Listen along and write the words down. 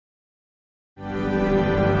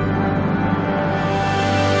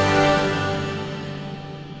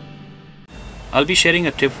I'll be sharing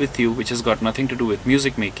a tip with you which has got nothing to do with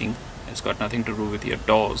music making. It's got nothing to do with your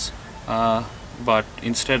DAWs, but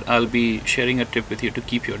instead I'll be sharing a tip with you to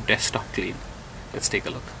keep your desktop clean. Let's take a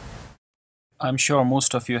look. I'm sure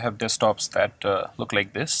most of you have desktops that look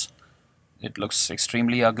like this. It looks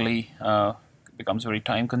extremely ugly. It becomes very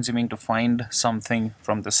time consuming to find something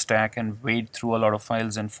from the stack and wade through a lot of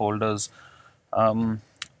files and folders.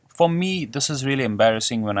 For me, this is really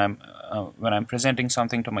embarrassing when I'm presenting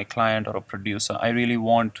something to my client or a producer. I really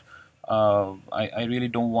want I really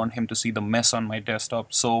don't want him to see the mess on my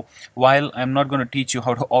desktop. So while I'm not going to teach you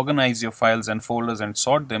how to organize your files and folders and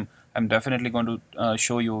sort them, I'm definitely going to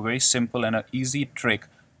show you a very simple and an easy trick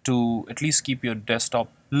to at least keep your desktop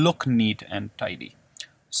look neat and tidy.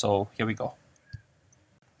 So here we go.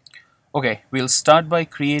 Okay, we'll start by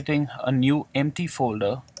creating a new empty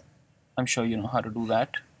folder. I'm sure you know how to do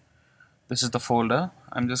that. This is the folder.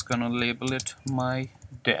 I'm just gonna label it my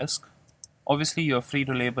desk. Obviously you're free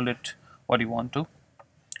to label it what you want to.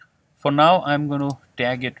 For now I'm going to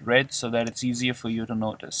tag it red so that it's easier for you to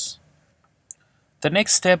notice. The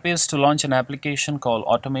next step is to launch an application called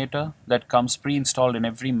Automator that comes pre-installed in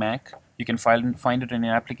every Mac. You can find it in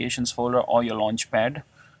your applications folder or your launchpad.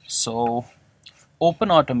 So open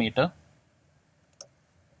Automator.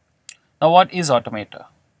 Now what is Automator?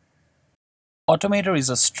 Automator is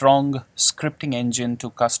a strong scripting engine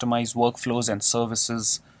to customize workflows and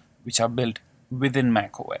services which are built within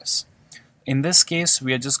macOS. In this case,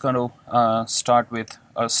 we are just going to start with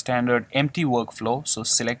a standard empty workflow. So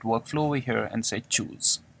select workflow over here and say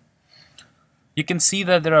choose. You can see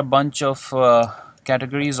that there are a bunch of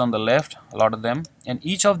categories on the left, a lot of them, and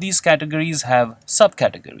each of these categories have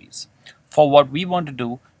subcategories. For what we want to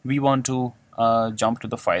do, we want to jump to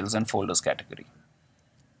the files and folders category.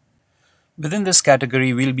 Within this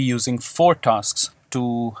category, we'll be using 4 tasks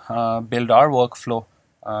to build our workflow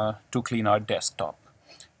to clean our desktop.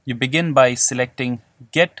 You begin by selecting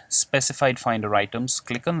Get Specified Finder Items.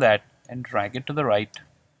 Click on that and drag it to the right.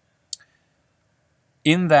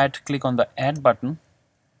 In that, click on the Add button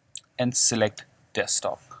and select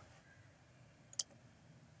Desktop.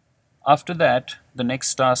 After that, the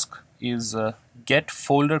next task is Get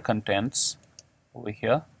Folder Contents over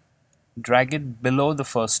here. Drag it below the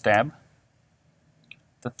first tab.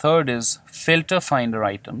 The third is Filter Finder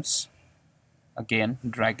Items. Again,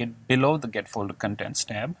 drag it below the Get Folder Contents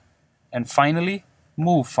tab. And finally,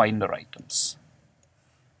 Move Finder Items.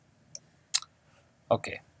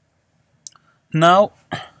 Okay. Now,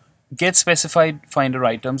 Get Specified Finder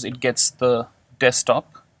Items, it gets the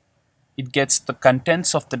desktop. It gets the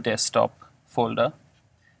contents of the desktop folder.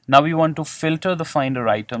 Now we want to filter the Finder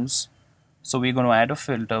Items. So we're going to add a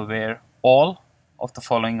filter where all of the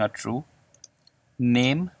following are true.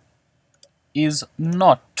 Name is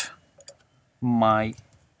not my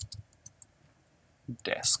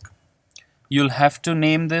desk. You'll have to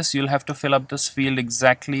name this, you'll have to fill up this field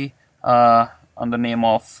exactly on the name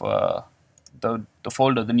of the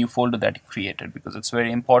folder, the new folder that you created, because it's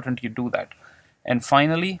very important you do that. And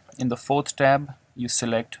finally, in the 4th tab, you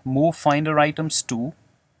select Move Finder Items to,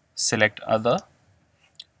 select Other,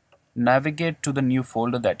 navigate to the new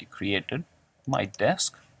folder that you created, My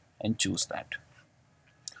Desk, and choose that.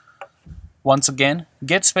 Once again,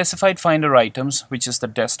 get specified finder items, which is the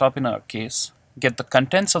desktop in our case, get the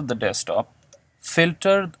contents of the desktop,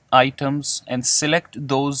 filter items and select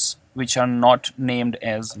those which are not named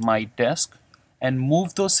as my desk, and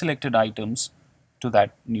move those selected items to that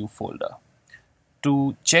new folder.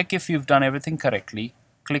 To check if you've done everything correctly,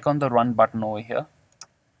 click on the Run button over here,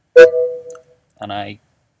 and I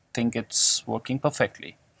think it's working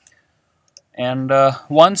perfectly. And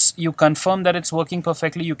once you confirm that it's working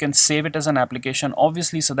perfectly, you can save it as an application,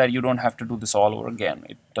 obviously, so that you don't have to do this all over again.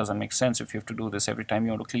 It doesn't make sense if you have to do this every time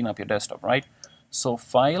you want to clean up your desktop, right? So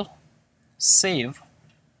File, Save.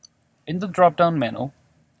 In the drop-down menu,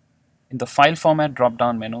 in the File Format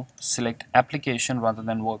drop-down menu, select Application rather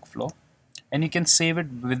than Workflow, and you can save it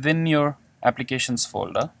within your Applications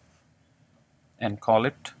folder and call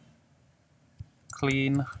it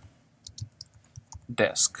Clean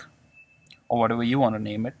Desk, or whatever you want to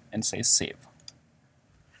name it, and say save.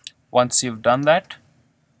 Once you've done that,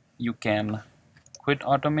 you can quit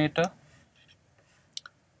Automator,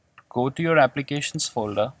 go to your applications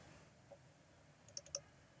folder,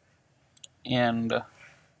 and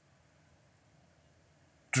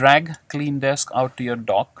drag Clean Desk out to your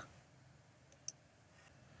dock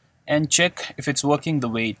and check if it's working the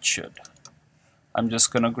way it should. I'm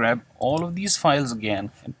just gonna grab all of these files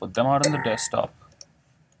again and put them out on the desktop.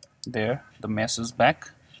 There, the mess is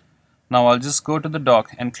back. Now I'll just go to the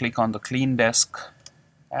dock and click on the Clean Desk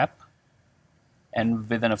app. and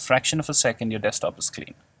within a fraction of a second your desktop is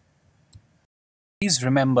clean. Please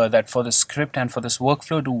remember that for this script and for this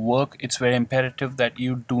workflow to work, it's very imperative that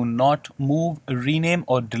you do not move, rename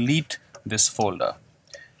or delete this folder.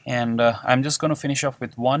 And I'm just going to finish off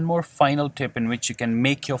with one more final tip in which you can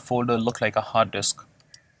make your folder look like a hard disk.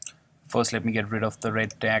 First, let me get rid of the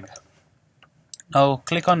red tag. Now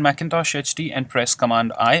click on Macintosh HD and press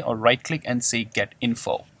Command I, or right click and say Get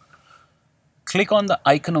Info. Click on the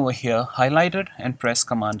icon over here, highlight it and press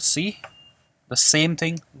Command C. The same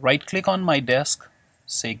thing, right click on my desk,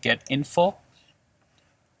 say Get Info,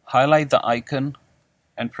 highlight the icon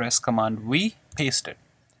and press Command V, paste it.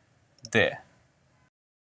 There.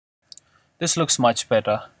 This looks much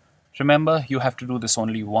better. Remember, you have to do this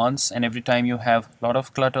only once, and every time you have a lot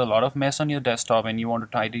of clutter, a lot of mess on your desktop and you want to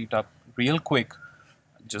tidy it up real quick,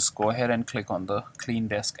 just go ahead and click on the Clean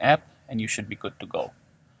Desk app and you should be good to go.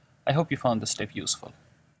 I hope you found this tip useful.